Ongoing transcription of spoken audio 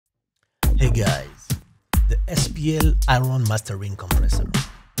Hey guys, the SPL Iron mastering compressor,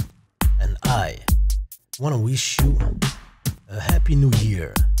 and I want to wish you a happy new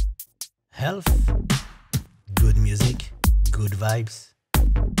year. Health, good music, good vibes,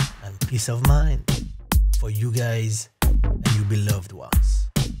 and peace of mind for you guys and your beloved ones.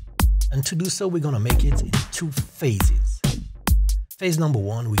 And to do so, we're gonna make it in 2 phases. Phase number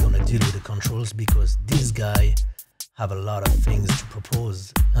 1, we're gonna deal with the controls because this guy have a lot of things to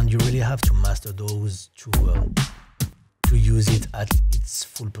propose, and you really have to master those to use it at its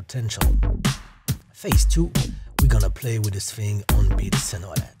full potential. Phase 2, we're gonna play with this thing on beats and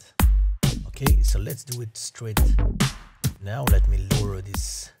all that. Okay, so let's do it straight. Now let me lower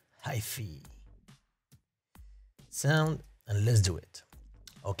this hi-fi sound and let's do it.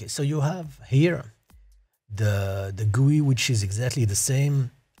 Okay, so you have here the GUI, which is exactly the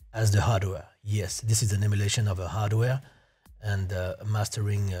same as the hardware. Yes, this is an emulation of a hardware and a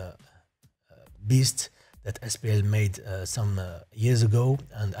mastering beast that SPL made some years ago.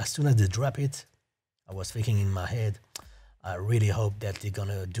 And as soon as they drop it, I was thinking in my head, I really hope that they're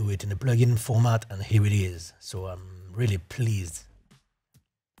gonna do it in a plugin format, and here it is. So I'm really pleased.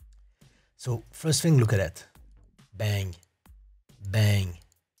 So first thing, look at that. Bang, bang,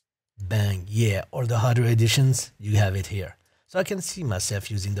 bang. Yeah, all the hardware editions, you have it here. So I can see myself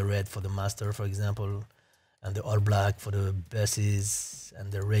using the red for the master, for example, and the all black for the basses,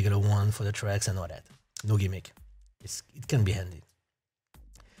 and the regular one for the tracks and all that. No gimmick. It can be handy.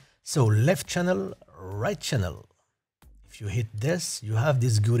 So left channel, right channel. If you hit this, you have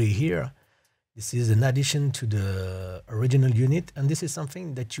this GUI here. This is an addition to the original unit, and this is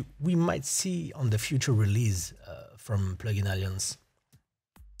something that we might see on the future release from Plugin Alliance.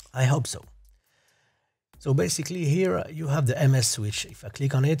 I hope so. So basically here you have the MS switch. If I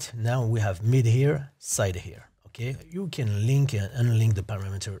click on it, now we have mid here, side here. Okay, you can link and unlink the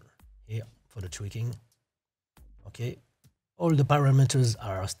parameter here for the tweaking. Okay, all the parameters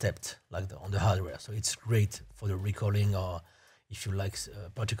are stepped like on the hardware, so it's great for the recalling, or if you like a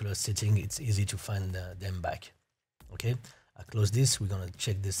particular setting, it's easy to find them back. Okay, I close this. We're gonna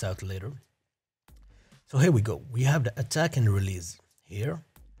check this out later. So here we go. We have the attack and release here,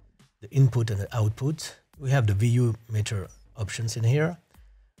 the input and the output. We have the VU meter options in here,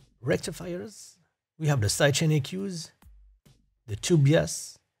 rectifiers. We have the Sidechain EQs, the tube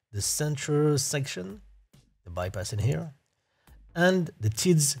bias, the center section, the bypass in here, and the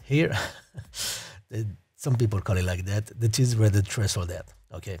TIDs here. Some people call it like that. The TIDs were the threshold that.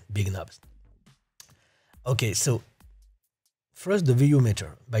 Okay, big knobs. Okay, so first the VU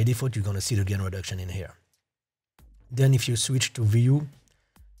meter. By default, you're gonna see the gain reduction in here. Then if you switch to VU,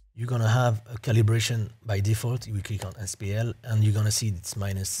 you're gonna have a calibration by default. You click on SPL and you're gonna see it's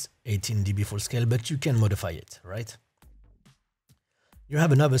minus 18 dB full scale, but you can modify it, right? You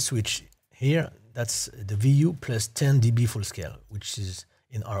have another switch here. That's the VU plus 10 dB full scale, which is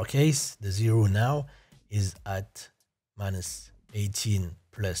in our case, the 0 now is at minus 18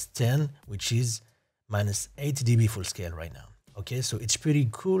 plus 10, which is minus 8 dB full scale right now. Okay, so it's pretty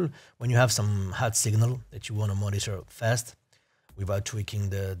cool when you have some hot signal that you want to monitor fast without tweaking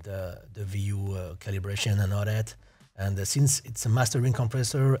the VU calibration and all that. And since it's a mastering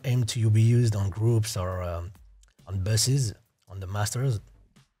compressor aimed to be used on groups or on buses, on the masters,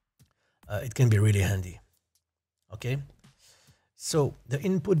 it can be really handy. Okay, so the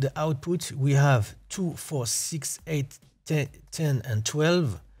input, the output, we have 2, 4, 6, 8, 10, and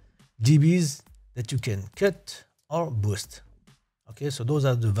 12 dBs that you can cut or boost. Okay, so those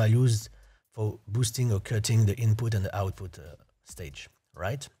are the values for boosting or cutting the input and the output stage,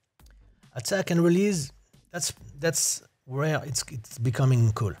 right? Attack and release, that's where it's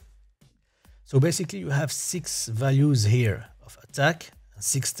becoming cool. So basically you have 6 values here of attack and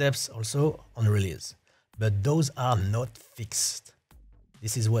 6 steps also on release, but those are not fixed.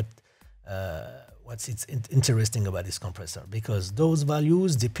 This is what's interesting about this compressor, because those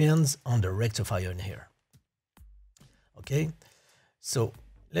values depends on the rectifier in here. Okay, so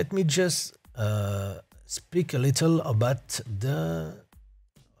let me just speak a little about the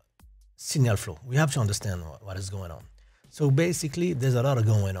signal flow. We have to understand what is going on. So basically there's a lot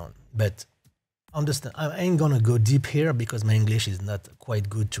going on, but understand, I ain't gonna go deep here because my English is not quite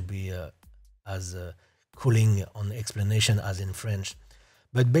good to be as cooling on explanation as in French.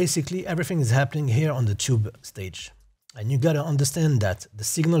 But basically everything is happening here on the tube stage, and you gotta understand that the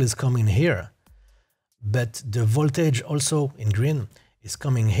signal is coming here, but the voltage also in green is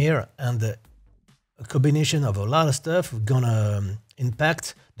coming here, and a combination of a lot of stuff gonna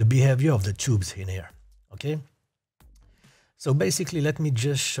impact the behavior of the tubes in here. Okay, so basically let me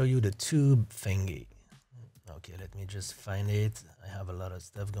just show you the tube thingy. Okay, let me just find it. I have a lot of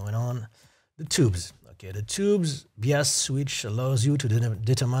stuff going on. The tubes. Okay, the tubes bias switch allows you to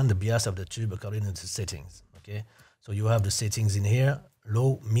determine the bias of the tube according to the settings. Okay, so you have the settings in here: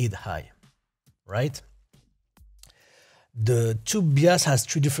 low, mid, high, right? The tube bias has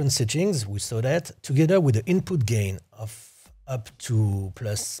 3 different settings. We saw that together with the input gain of up to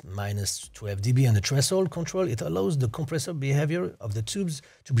plus minus 12 dB and the threshold control. It allows the compressor behavior of the tubes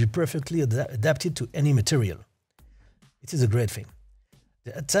to be perfectly adapted to any material. It is a great thing.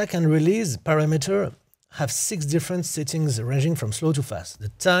 The attack and release parameter have 6 different settings ranging from slow to fast. The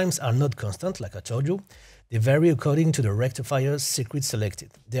times are not constant, like I told you. They vary according to the rectifier's circuit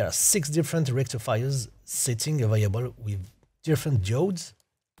selected. There are 6 different rectifiers setting available with different diodes.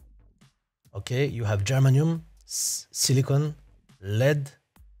 Okay, you have germanium, silicon, lead,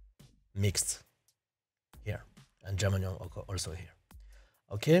 mixed here, and germanium also here.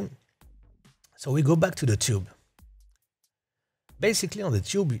 Okay, so we go back to the tube. Basically, on the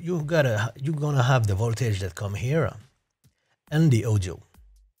tube, you're gonna have the voltage that come here and the audio.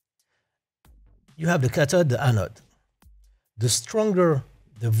 You have the cathode, the anode. The stronger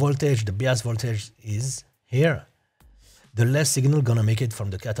the voltage, the bias voltage is here, the less signal gonna make it from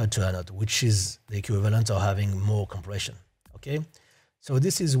the cathode to anode, which is the equivalent of having more compression. Okay, so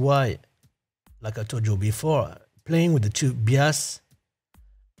this is why, like I told you before, playing with the tube bias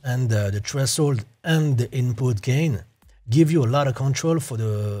and the threshold and the input gain give you a lot of control for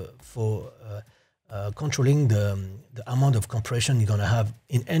controlling the amount of compression you're gonna have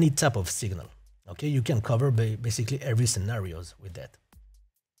in any type of signal. Okay, you can cover basically every scenarios with that.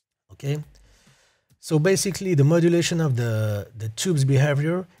 Okay, so basically the modulation of the tube's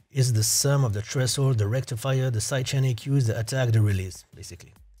behavior is the sum of the threshold, the rectifier, the sidechain EQs, the attack, the release,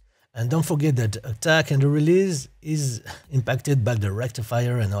 basically. And don't forget that the attack and the release is impacted by the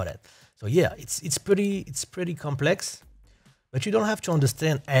rectifier and all that. So yeah, it's pretty complex, but you don't have to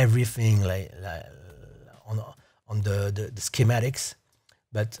understand everything like on the schematics.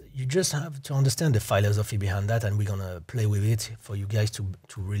 But you just have to understand the philosophy behind that, and we're gonna play with it for you guys to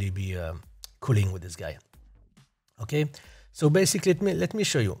really be cooling with this guy. Okay, so basically let me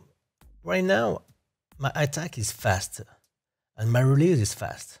show you. Right now, my attack is fast, and my release is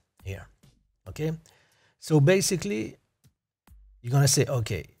fast here. Okay, so basically you're gonna say,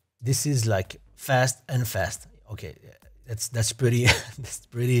 okay, this is like fast and fast. Okay, that's pretty that's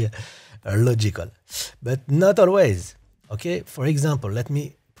pretty logical, but not always. Okay, for example, let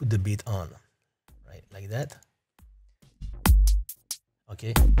me put the beat on, right, like that.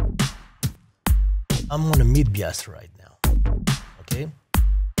 Okay, I'm on a mid bias right now. Okay,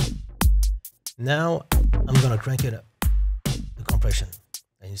 now I'm gonna crank it up, the compression,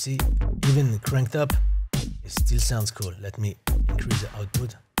 and you see, even cranked up, it still sounds cool. Let me increase the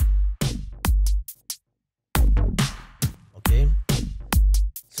output. Okay,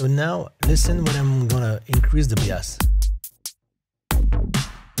 so now listen when I'm gonna increase the bias.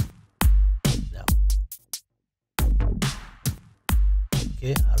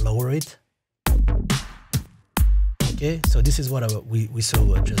 Okay, I lower it. Okay, so this is what we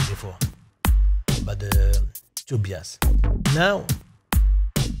saw just before about the tube bias. Now,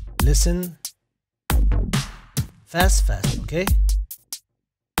 listen, fast, okay?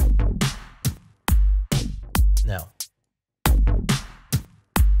 Now,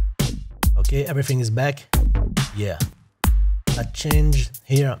 okay, everything is back. Yeah, I changed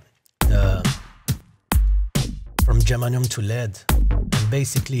here from germanium to lead. And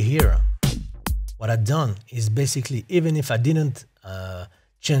basically here, what I've done is basically, even if I didn't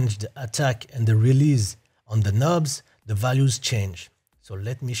change the attack and the release on the knobs, the values change. So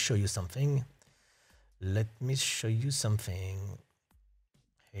let me show you something.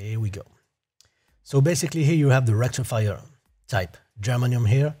 Here we go. So basically here you have the rectifier type. Germanium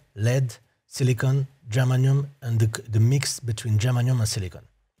here, lead, silicon, germanium, and the mix between germanium and silicon.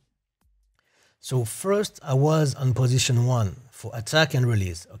 So first I was on position 1 for attack and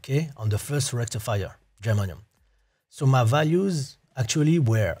release, okay, on the first rectifier, germanium. So my values actually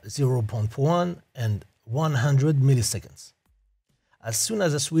were 0.1 and 100 milliseconds. As soon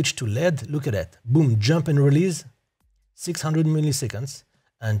as I switched to lead, look at that, boom, jump and release, 600 milliseconds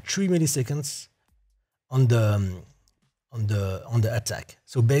and 3 milliseconds on the attack.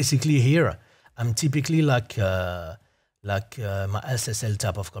 So basically here, I'm typically like my SSL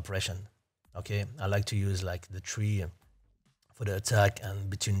type of compression. Okay, I like to use like the 3 for the attack and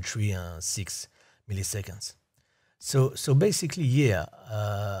between 3 and 6 milliseconds. So basically, yeah,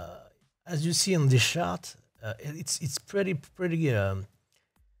 as you see on this chart, it's pretty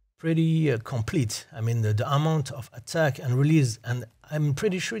pretty complete. I mean, the amount of attack and release, and I'm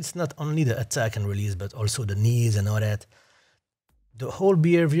pretty sure it's not only the attack and release, but also the knees and all that. The whole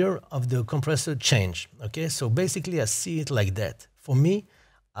behavior of the compressor changed. Okay, so basically I see it like that. For me,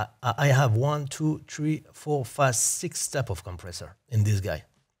 I have 1, 2, 3, 4, 5, 6 type of compressor in this guy.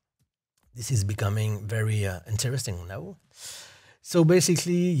 This is becoming very interesting now. So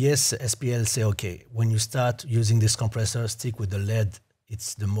basically, yes, SPL say, okay, when you start using this compressor, stick with the lead.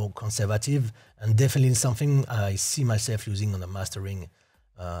 It's the more conservative, and definitely something I see myself using on the mastering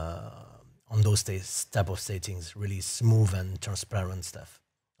on those type of settings, really smooth and transparent stuff.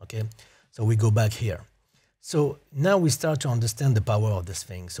 Okay, so we go back here. So now we start to understand the power of this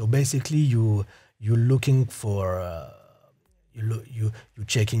thing. So basically, you're looking for you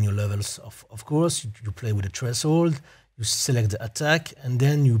checking your levels. Of course, you play with the threshold. You select the attack, and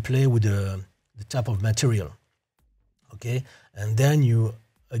then you play with the type of material. Okay, and then you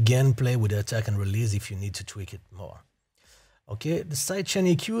again play with the attack and release if you need to tweak it more. Okay, the sidechain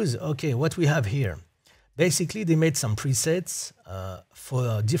EQs. Okay, what we have here, basically they made some presets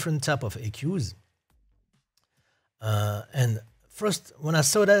for different type of EQs. And first, when I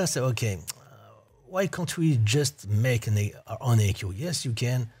saw that, I said, okay, why can't we just make our own EQ? Yes, you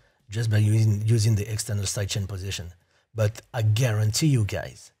can, just by using the external sidechain position. But I guarantee you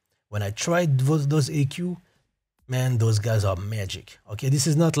guys, when I tried those EQ, man, those guys are magic. Okay, this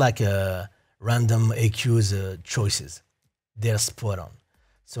is not like a random EQs choices. They're spot on.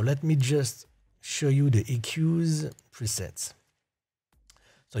 So let me just show you the EQs presets.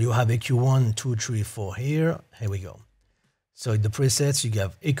 So you have EQ 1, 2, 3, 4 here. Here we go. So the presets, you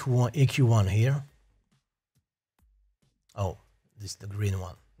have EQ1 here. Oh, this is the green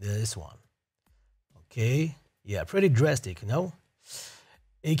one. This one. Okay. Yeah, pretty drastic, no?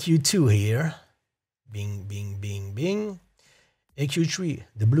 EQ2 here. Bing, bing, bing, bing. EQ3,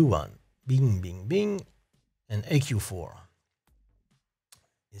 the blue one. Bing, bing, bing. And EQ4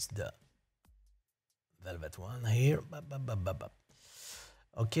 is the velvet one here. Bop, bop, bop, bop, bop.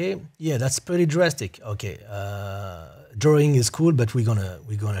 Okay, yeah, that's pretty drastic. Okay, drawing is cool, but we're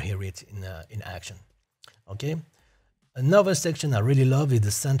gonna hear it in action. Okay, another section I really love is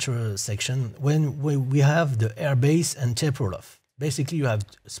the center section when we have the air base and tape roll off. Basically, you have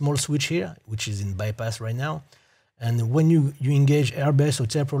a small switch here, which is in bypass right now, and when you engage air base or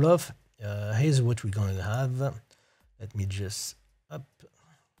tape roll off, here's what we're gonna have. Let me just up.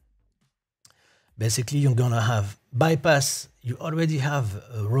 Basically, you're gonna have bypass. You already have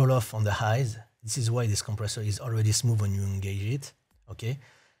a roll-off on the highs. This is why this compressor is already smooth when you engage it. Okay,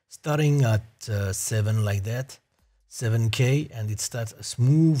 starting at 7 like that, 7K, and it starts a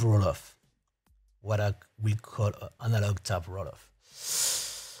smooth roll-off. What I will call an analog tap roll-off.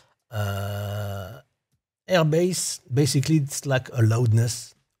 Air base, basically, it's like a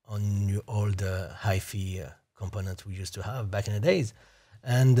loudness on your old hi-fi component we used to have back in the days.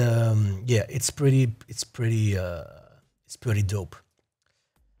 And yeah, it's pretty dope.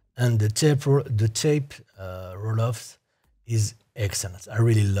 And the tape roll-off is excellent. I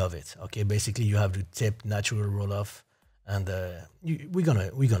really love it. Okay, basically you have the tape natural roll-off, and we're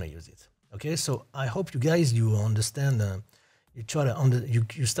gonna use it. Okay, so I hope you guys understand.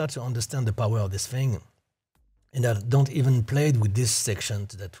 You start to understand the power of this thing, and that don't even play it with this section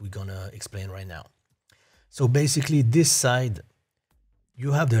that we're gonna explain right now. So basically, this side.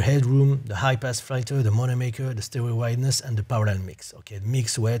 You have the headroom, the high-pass filter, the mono maker, the stereo wideness, and the parallel mix. Okay,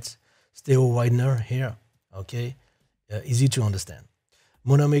 mix wet, stereo widener here. Okay, easy to understand.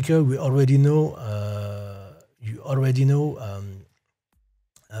 Mono maker, we already know. You already know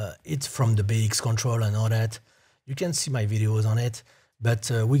it from the BX control and all that. You can see my videos on it, but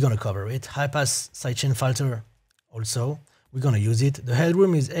we're gonna cover it. High-pass sidechain filter, also we're gonna use it. The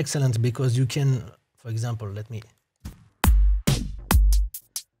headroom is excellent because you can, for example, let me.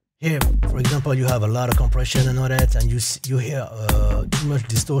 Here, for example, you have a lot of compression and all that, and you hear too much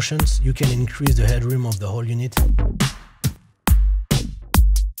distortions. You can increase the headroom of the whole unit.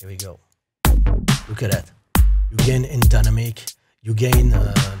 Here we go. Look at that. You gain in dynamic. You gain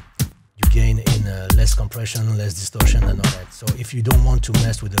in less compression, less distortion, and all that. So if you don't want to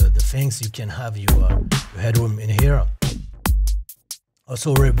mess with the things, you can have your headroom in here.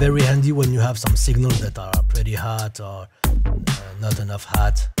 Also very handy when you have some signals that are pretty hot or not enough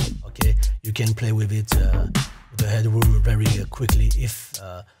hot. Okay, you can play with it, the headroom very quickly if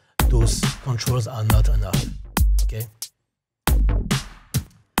those controls are not enough. Okay.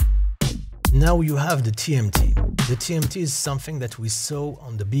 Now you have the TMT. The TMT is something that we saw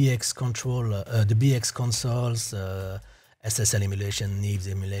on the BX control, the BX consoles, SSL emulation, Neves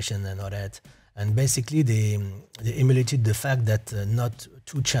emulation, and all that. And basically, they emulated the fact that not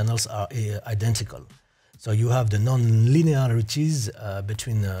two channels are identical. So you have the non-linearities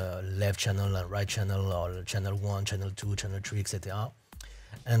between left channel and right channel, or channel 1, channel 2, channel 3, etc.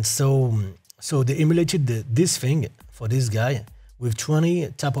 And so they emulated this thing for this guy with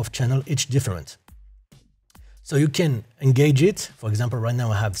 20 type of channel, each different. So you can engage it. For example, right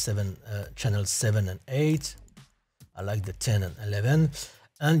now I have channels 7 and 8. I like the 10 and 11.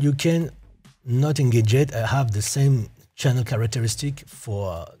 And you can not engage it. I have the same channel characteristic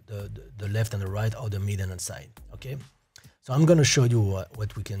for the left and the right, or the mid and the side. Okay, so I'm gonna show you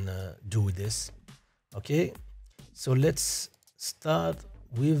what we can do with this. Okay, so let's start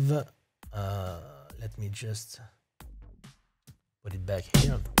with let me just put it back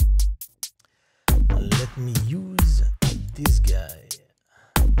here. Let me use this guy.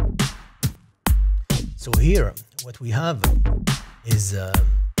 So here what we have is a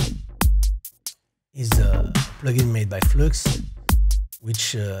plugin made by Flux,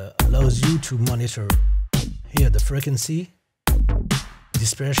 which allows you to monitor here the frequency,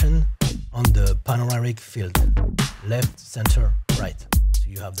 dispersion on the panoramic field, left, center, right. So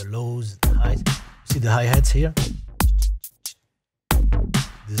you have the lows, the highs. See the hi-hats here?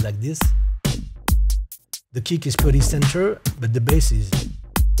 This is like this. The kick is pretty center, but the bass is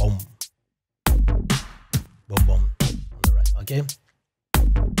boom, boom, boom on the right. Okay.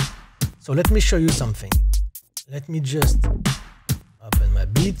 So let me show you something. Let me just open my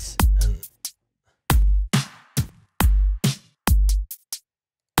beats and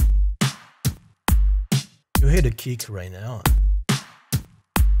you hear the kick right now.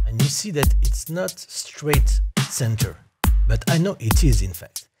 And you see that it's not straight center, but I know it is in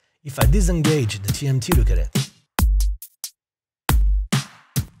fact. If I disengage the TMT, look at it.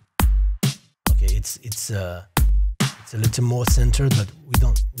 Okay, it's a little more centered, but we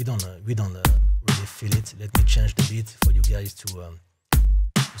don't really feel it. Let me change the beat for you guys to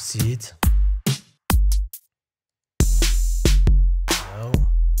see it. Now,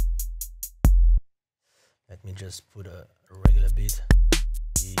 let me just put a regular beat.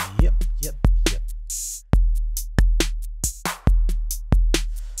 Yep.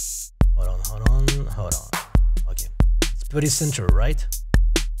 Hold on. Okay, it's pretty center, right?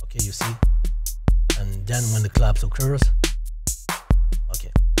 Okay, you see. And then when the collapse occurs,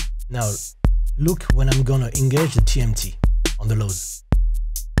 okay. Now look when I'm gonna engage the TMT on the lows.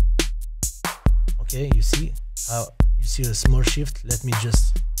 Okay, you see how you see a small shift. Let me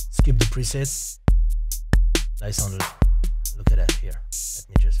just skip the presets. Nice on. Look at that here. Let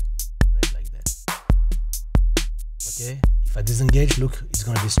me just put it like that. Okay, if I disengage, look, it's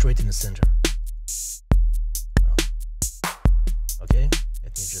gonna be straight in the center. Okay,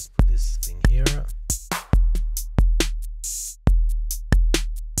 let me just put this thing here.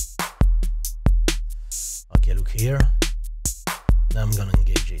 Okay, look here. Now I'm gonna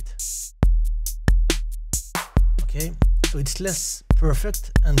engage it. Okay, so it's less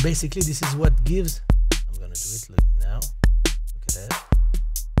perfect, and basically this is what gives. I'm gonna do it. Look now. Look at that.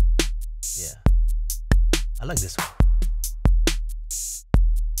 Yeah, I like this one.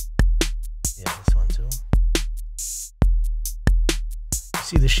 Yeah, this one too.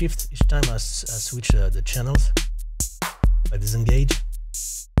 See the shift each time I switch the channels. I disengage.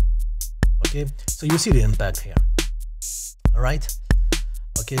 Okay, so you see the impact here. All right.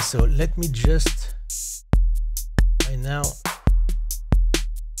 Okay, so let me just right now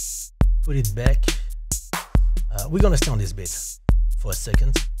put it back. We're gonna stay on this bit for a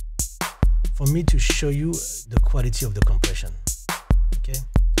second for me to show you the quality of the compression. Okay,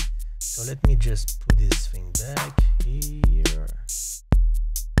 so let me just put this thing back here.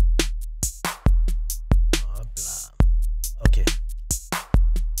 Okay,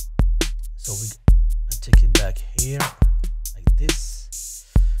 so I take it back here like this.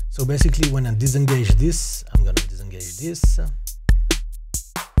 So basically when I disengage this, I'm gonna disengage this. The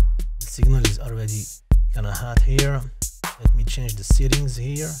signal is already kind of hot here. Let me change the settings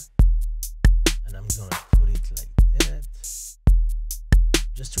here, and I'm gonna put it like that,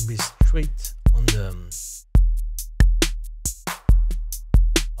 just to be straight on the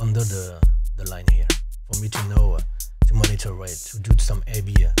under the line here, for me to know to monitor, right, to do some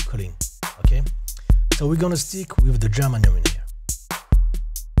A/B cooling. Okay, so we're gonna stick with the Germanium in here.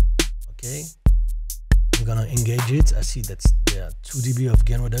 Okay, I'm gonna engage it. I see that's there 2 dB of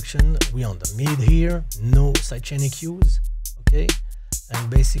gain reduction. We're on the mid here, no sidechain EQs. Okay, and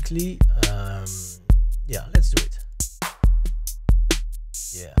basically yeah, let's do it.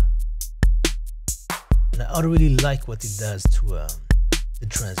 Yeah, and I really like what it does to the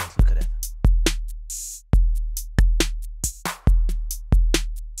transient. Look at that.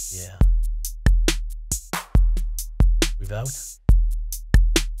 Yeah. Without.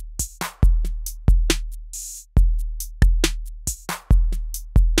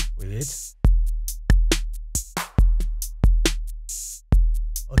 With it.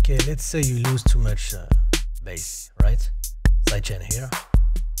 Okay, let's say you lose too much base, right? Sidechain here.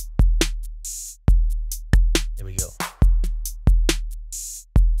 Here we go.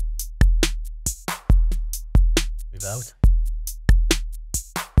 Without.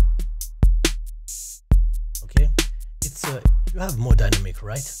 Okay, it's you have more dynamic,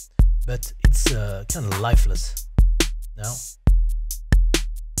 right? But it's kind of lifeless now.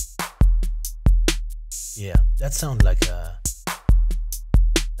 Yeah, that sounds like a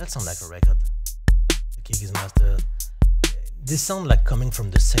record. The kick is mastered. This sounds like coming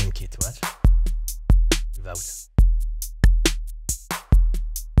from the same kit, right? Without.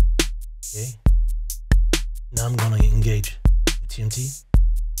 Okay. Now I'm gonna engage the TMT.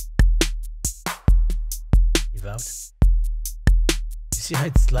 Without. You see how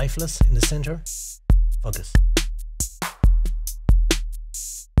it's lifeless in the center? Focus.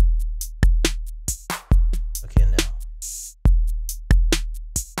 Okay, now.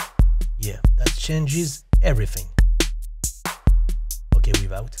 Yeah, that changes everything. Okay,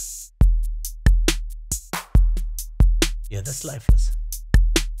 without. Yeah, that's lifeless.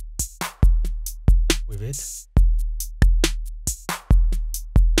 With it.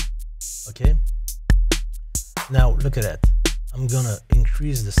 Okay. Now look at that. I'm gonna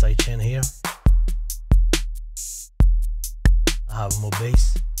increase the sidechain here. I have more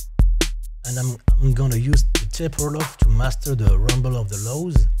bass, and I'm gonna use the taper off to master the rumble of the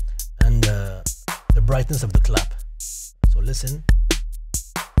lows and the brightness of the clap. So listen.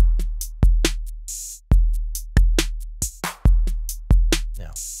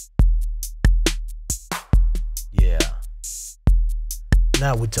 Now. Yeah.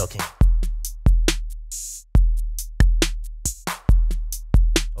 Now we're talking.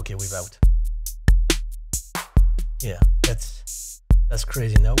 Okay, without. Yeah, that's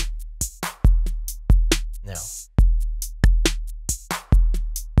crazy, no? Now.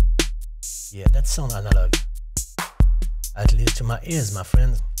 Yeah, that sounds analog. At least to my ears, my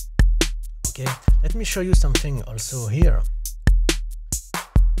friends. Okay, let me show you something also here.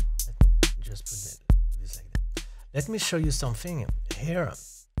 Let me just put this like that. Let me show you something here.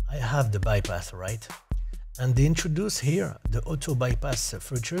 I have the bypass, right? And they introduce here the auto bypass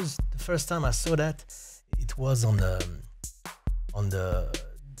features. The first time I saw that, it was on the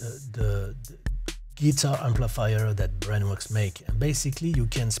guitar amplifier that Brainworks make, and basically you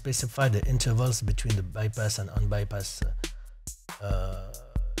can specify the intervals between the bypass and unbypass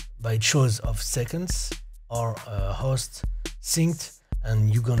by choice of seconds or host synced, and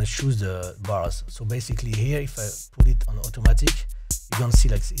you're gonna choose the bars. So basically here, if I put it on automatic, you're gonna see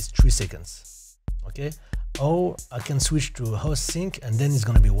like it's 3 seconds. Okay, or I can switch to host sync, and then it's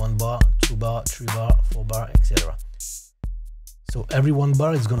gonna be 1 bar, 2 bar, 3 bar, 4 bar, etc. So every 1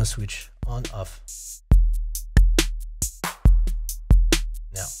 bar is gonna switch on, off.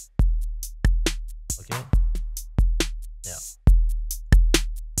 Now. Okay. Now.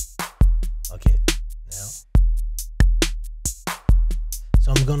 Okay. Now.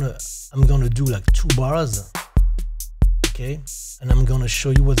 So I'm gonna do like 2 bars. Okay, and I'm gonna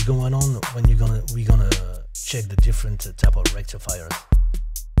show you what's going on when we're gonna check the different type of rectifiers.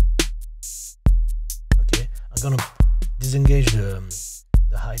 Okay, I'm gonna disengage the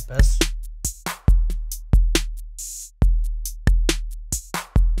high pass.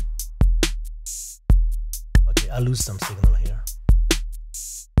 Okay, I lose some signal here.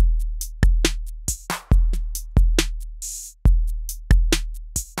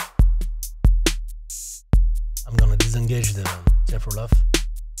 I'm gonna disengage the taper off.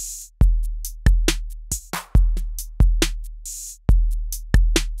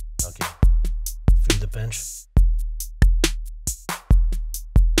 Okay, feel the pinch.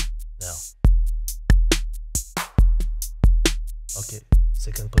 Now. Okay,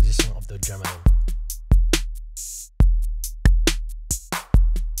 second position of the German.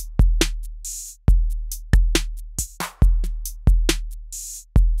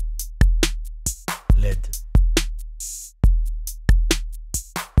 Lead.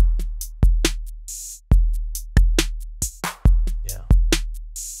 Yeah.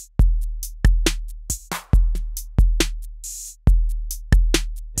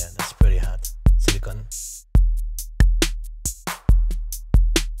 Yeah, that's pretty hot. Silicon.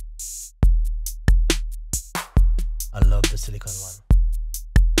 I love the silicon one.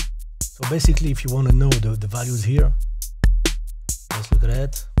 So basically, if you want to know the values here, let's look at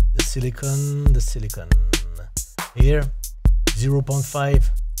that. The silicon here 0.5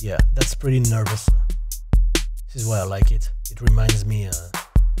 Yeah, that's pretty nervous. This is why I like it. It reminds me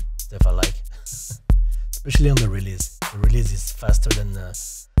stuff I like, especially on the release. The release is faster than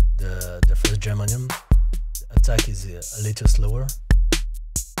the first germanium. The attack is a little slower.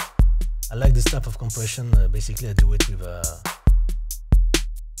 I like this type of compression. Basically, I do it with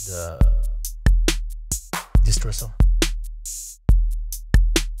the distressor.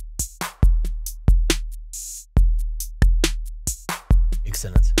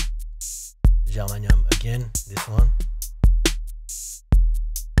 Excellent. Germanium again, this one.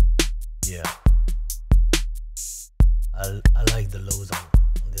 Yeah. I like the lows on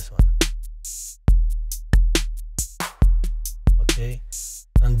this one. Okay.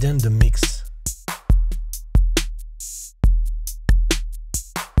 And then the mix.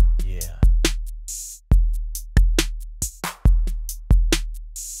 Yeah.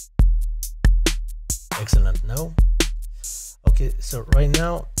 Excellent. No? Okay, so right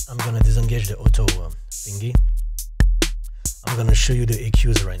now I'm gonna disengage the auto thingy. I'm gonna show you the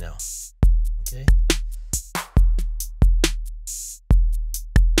EQs right now. Okay.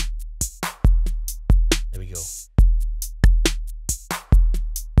 There we go.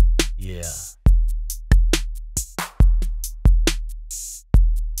 Yeah.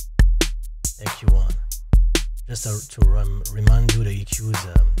 EQ1. Just to remind you the EQ's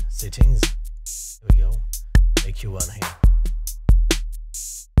settings. There we go. EQ1 here.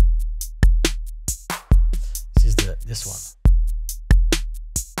 This one.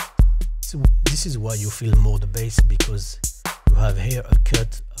 So this is why you feel more the bass, because you have here a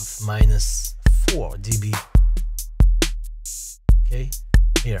cut of -4 dB. Okay,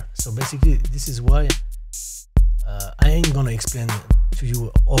 here. So basically, this is why I ain't gonna explain to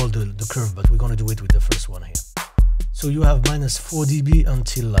you all the curve, but we're gonna do it with the first one here. So you have -4 dB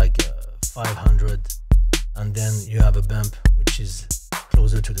until like 500, and then you have a bump which is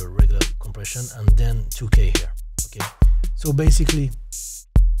closer to the regular compression, and then 2K here. Okay, so basically,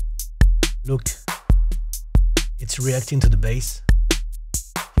 look, it's reacting to the bass,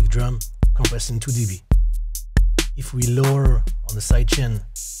 kick drum, compressing 2 dB. If we lower on the sidechain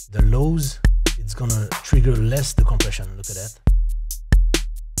the lows, it's gonna trigger less the compression. Look at that.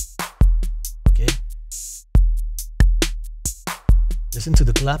 Okay, listen to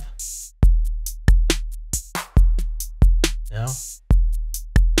the clap. Now.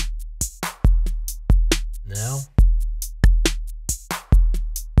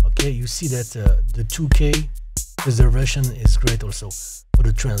 Okay, you see that the 2K preservation is great also for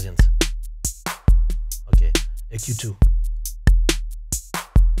the transient. Okay, EQ2,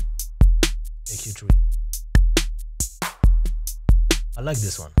 EQ3. I like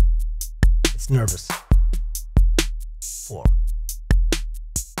this one. It's nervous. 4.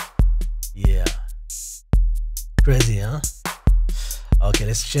 Yeah. Crazy, huh? Okay,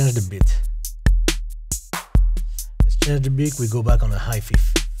 let's change the beat. Change the beat, we go back on a high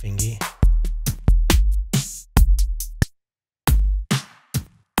fifth thingy.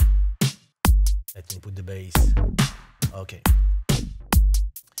 Let me put the bass. Okay.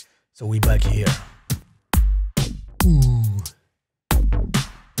 So we back here. Ooh.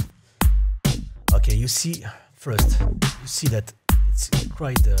 Okay, you see, first, you see that it's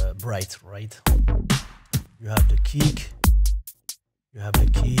quite bright, right? You have the kick,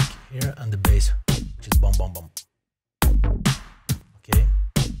 here, and the bass, which is bum bum bum. Okay,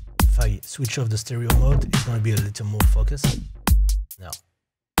 if I switch off the stereo mode, it's going to be a little more focused. Now,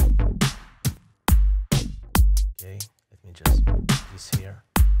 okay, let me just put this here.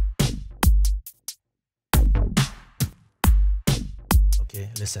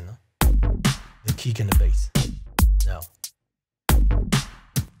 Okay, listen, huh? The kick and the bass. Now,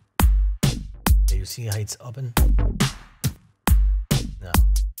 okay, you see how it's open? Now.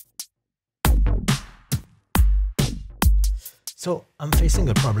 So I'm facing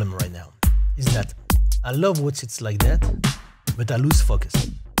a problem right now, is that I love what it's like that, but I lose focus.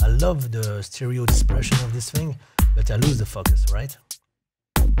 I love the stereo dispersion of this thing, but I lose the focus, right?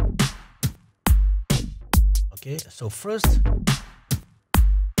 Okay, so first,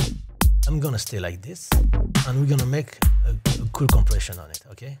 I'm gonna stay like this, and we're gonna make a cool compression on it,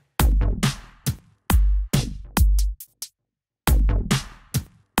 okay?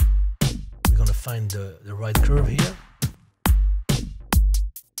 We're gonna find the right curve here.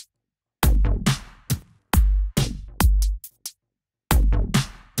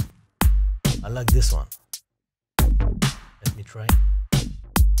 I like this one. Let me try.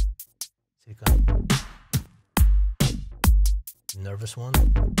 Second. Nervous one.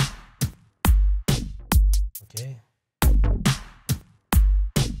 Okay.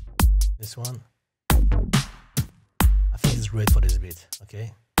 This one. I think it's great for this beat.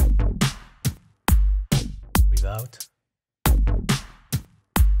 Okay. without.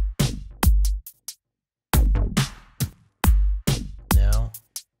 Now,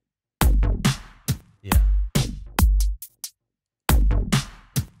 yeah.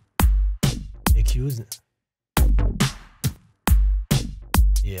 EQs.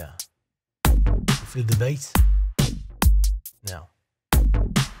 Yeah. You feel the bass? Now.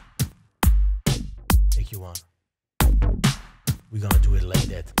 EQ1. We're gonna do it like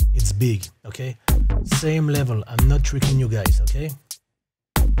that. It's big, okay? Same level. I'm not tricking you guys, okay?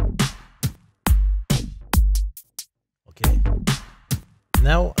 Okay.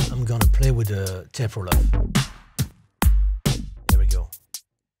 Now I'm gonna play with the tape roll off. Here we go.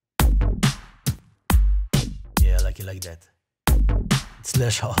 Yeah, like it like that. It's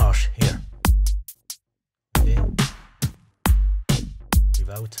less harsh here. Okay.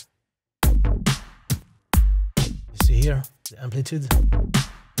 Without. You see here the amplitude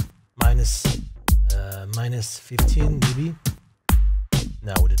minus 15 dB.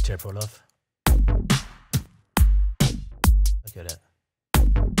 Now with the tape roll off. Look at that.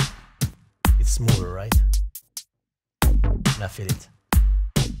 It's smoother, right? And I feel it.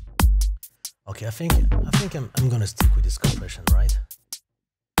 Okay, I think I'm gonna stick with this compression, right?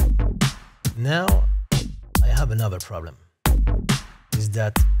 Now I have another problem. Is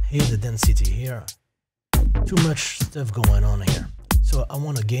that here the density here, too much stuff going on here. So I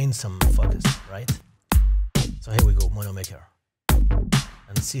want to gain some focus, right? So here we go, mono maker,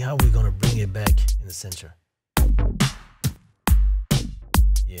 and see how we're gonna bring it back in the center.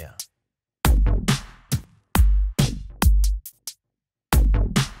 Yeah.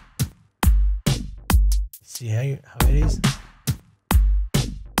 See how it is?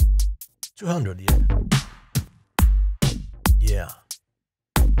 200, yeah. Yeah.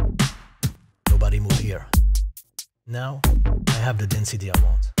 Nobody move here. Now I have the density I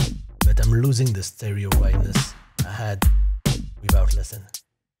want, but I'm losing the stereo brightness I had without lesson.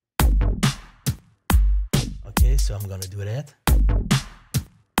 Okay, so I'm gonna do that.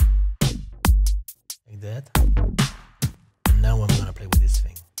 Like that. And now I'm gonna play with this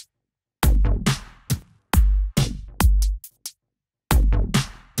thing.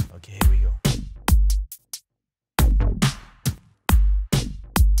 Okay, here we go.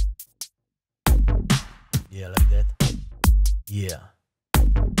 Yeah, like that. Yeah.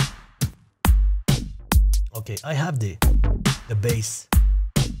 Okay, I have the bass,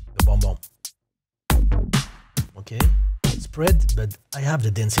 the bomb bomb. Okay, spread, but I have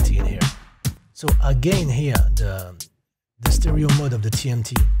the density in here. So again here, the stereo mode of the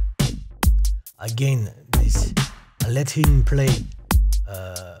TMT. Again, this. I let him play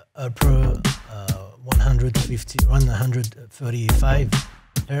upper 135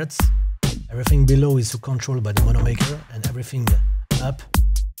 hertz. Everything below is controlled by the mono maker, and everything up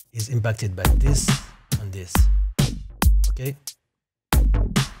is impacted by this and this. Okay.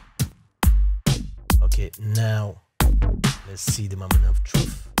 Okay, now let's see the moment of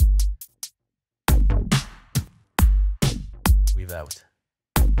truth. Without.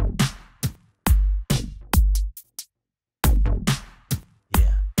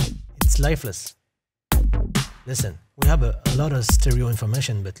 Yeah, it's lifeless. Listen, we have a lot of stereo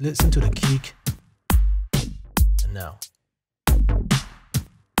information, but listen to the kick. And now.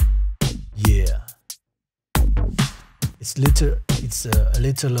 Yeah. It's a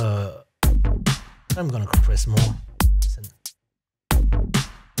little, I'm gonna compress more. Listen.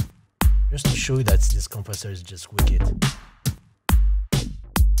 Just to show you that this compressor is just wicked.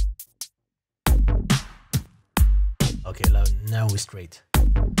 Okay, now we're straight.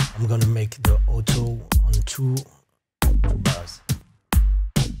 I'm gonna make the auto on two bars.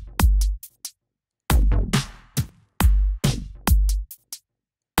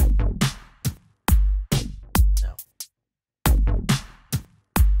 Now.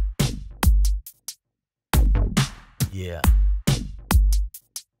 Yeah.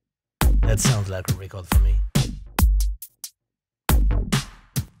 That sounds like a record for me.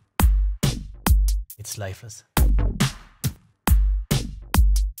 It's lifeless.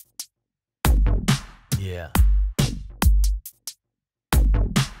 Yeah.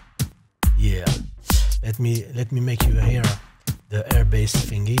 Yeah. Let me make you hear the air bass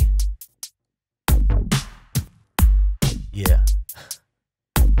thingy. Yeah.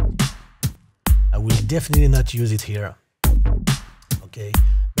 I will definitely not use it here. Okay,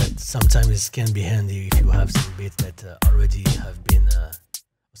 but sometimes it can be handy if you have some bits that already have been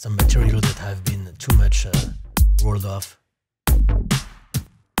some material that have been too much rolled off.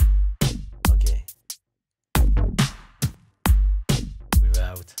 Okay.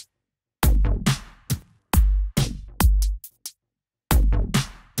 Without.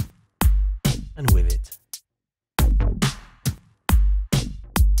 And with it.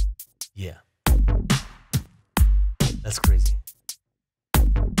 That's crazy.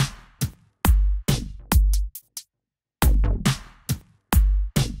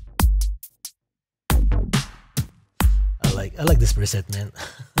 I like this preset, man.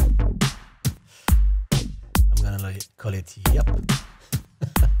 I'm gonna like call it yep.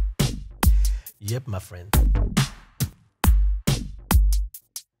 Yep, my friend.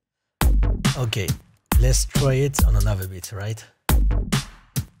 Okay, let's try it on another beat, right?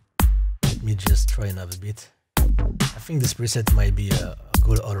 Let me just try another beat. I think this preset might be a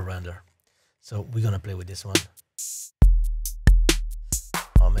good all-rounder. So we're gonna play with this one.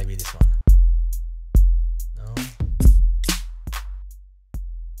 Or maybe this one. No.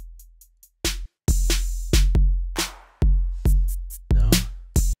 No.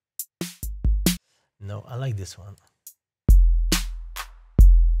 No, I like this one.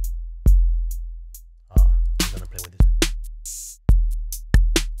 I'm gonna play with this.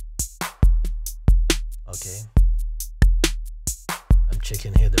 Okay. I'm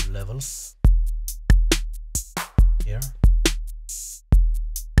checking here the levels. Here.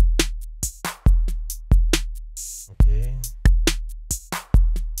 Okay.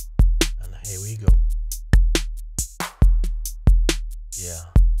 And here we go. Yeah.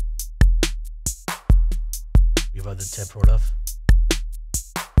 Without the tap roll off.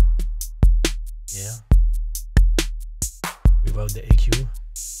 Yeah. Without the EQ.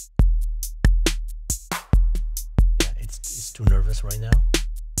 Yeah, it's too nervous right now.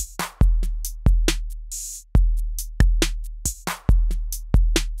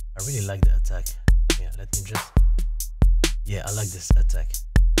 I really like the attack. Yeah, let me just... Yeah, I like this attack.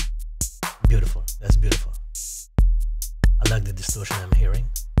 Beautiful. That's beautiful. I like the distortion I'm hearing.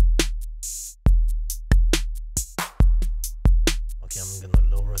 Okay, I'm gonna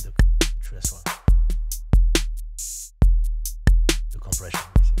lower the stress one. The compression,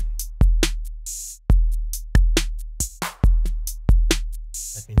 basically.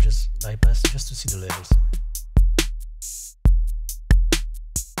 Let me just bypass just to see the levels.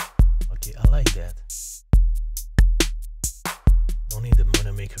 Okay, I like that. Don't need the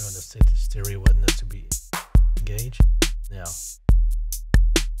mono maker or the stereo whatnot to be engaged. Now,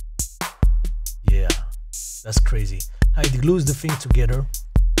 yeah, that's crazy. How it glues the thing together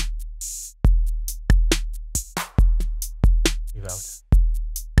without.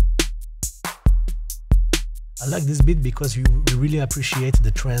 I like this beat because we really appreciate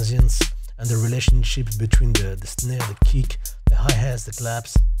the transients and the relationship between the snare, the kick, the hi-hats, the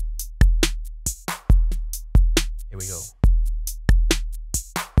claps. Here we go.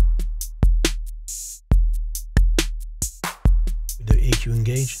 With the EQ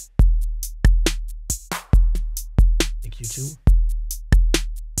engage. EQ2.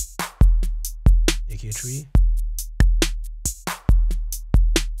 EQ3.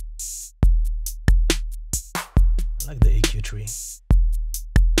 I like the EQ3.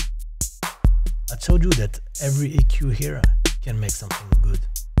 I told you that every EQ here can make something good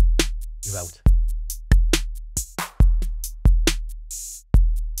without.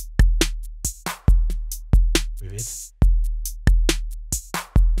 With it.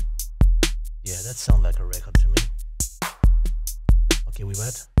 Yeah, that sounds like a record to me. Okay, with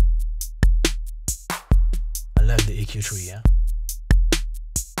that. I like the EQ3, yeah.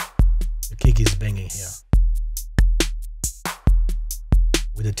 The kick is banging here.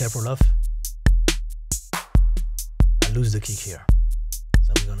 With the tap roll off, I lose the kick here.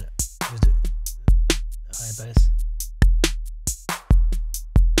 So I'm gonna use the high pass.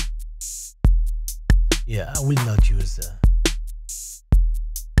 Yeah, I will not use the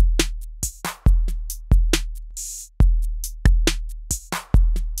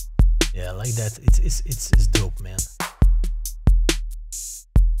yeah, I like that. It's dope, man.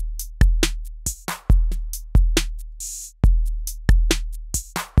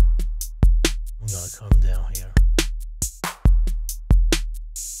 I'm gonna calm down here.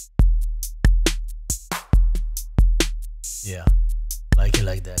 Yeah, like it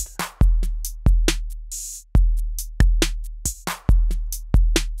like that.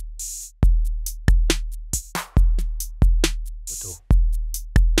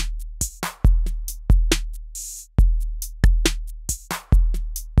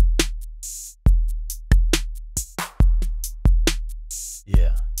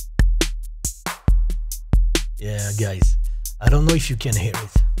 Yeah. Yeah, guys, I don't know if you can hear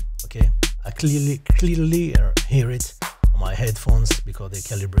it. Okay, I clearly hear it on my headphones because they're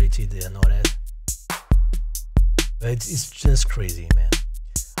calibrated and all that. But it's just crazy, man.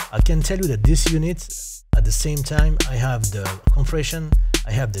 I can tell you that this unit, at the same time, I have the compression,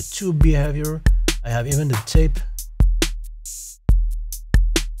 I have the tube behavior, I have even the tape.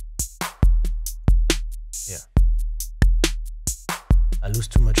 Yeah. lose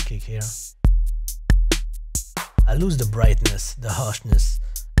too much kick here. I lose the brightness, the harshness.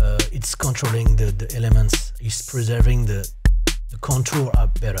 It's controlling the elements. It's preserving the contour are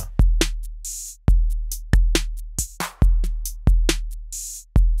better.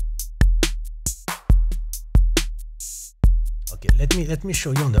 Okay, let me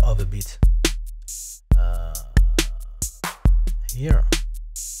show you on the other beat. Here,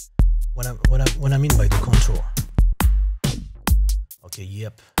 what I mean by the contour. Okay,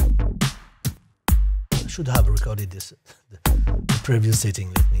 yep. I should have recorded this the previous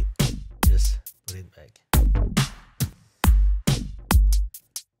setting. Let me just put it back.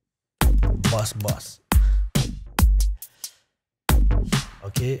 Boss.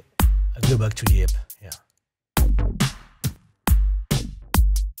 Okay, I go back to yep. Yeah.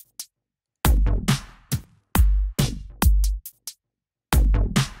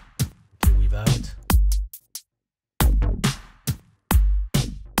 Okay, without.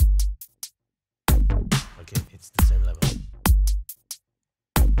 Okay, it's the same level.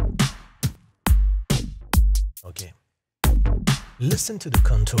 Okay. Listen to the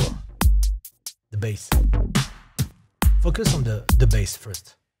contour. The bass. Focus on the bass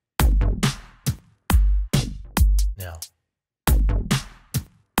first. Now.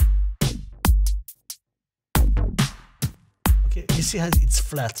 Okay, you see how it's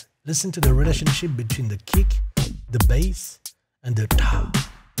flat. Listen to the relationship between the kick, the bass, and the ta.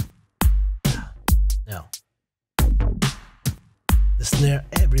 Now, the snare,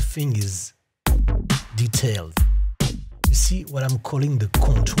 everything is detailed. You see what I'm calling the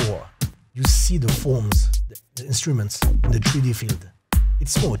contour. You see the forms, the instruments in the 3D field.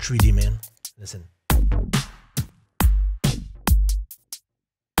 It's more 3D, man. Listen.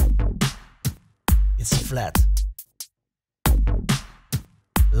 It's flat.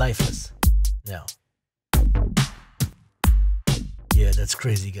 Lifeless. Now. Yeah, that's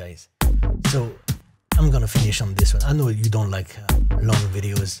crazy, guys. So, I'm gonna finish on this one. I know you don't like long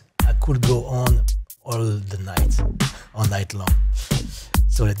videos. I could go on all night long.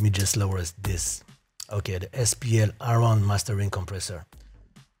 So let me just lower this. Okay, the SPL Iron mastering compressor.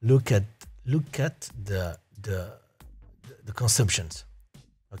 Look at the consumptions.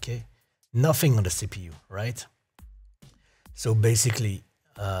 Okay, nothing on the CPU, right? So basically,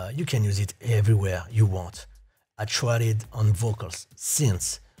 you can use it everywhere you want. I tried it on vocals,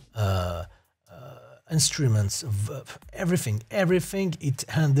 synths, instruments, everything. It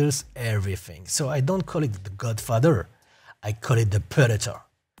handles everything. So I don't call it the Godfather. I call it the Predator.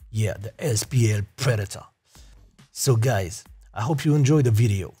 Yeah, the SPL Predator. So guys, I hope you enjoyed the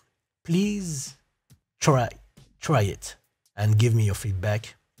video. Please try it and give me your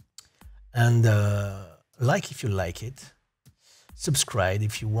feedback. And like if you like it, subscribe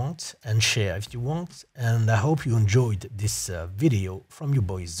if you want, and share if you want. And I hope you enjoyed this video from your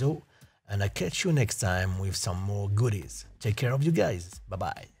boy Zo. And I catch you next time with some more goodies. Take care of you guys.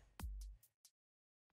 Bye-bye.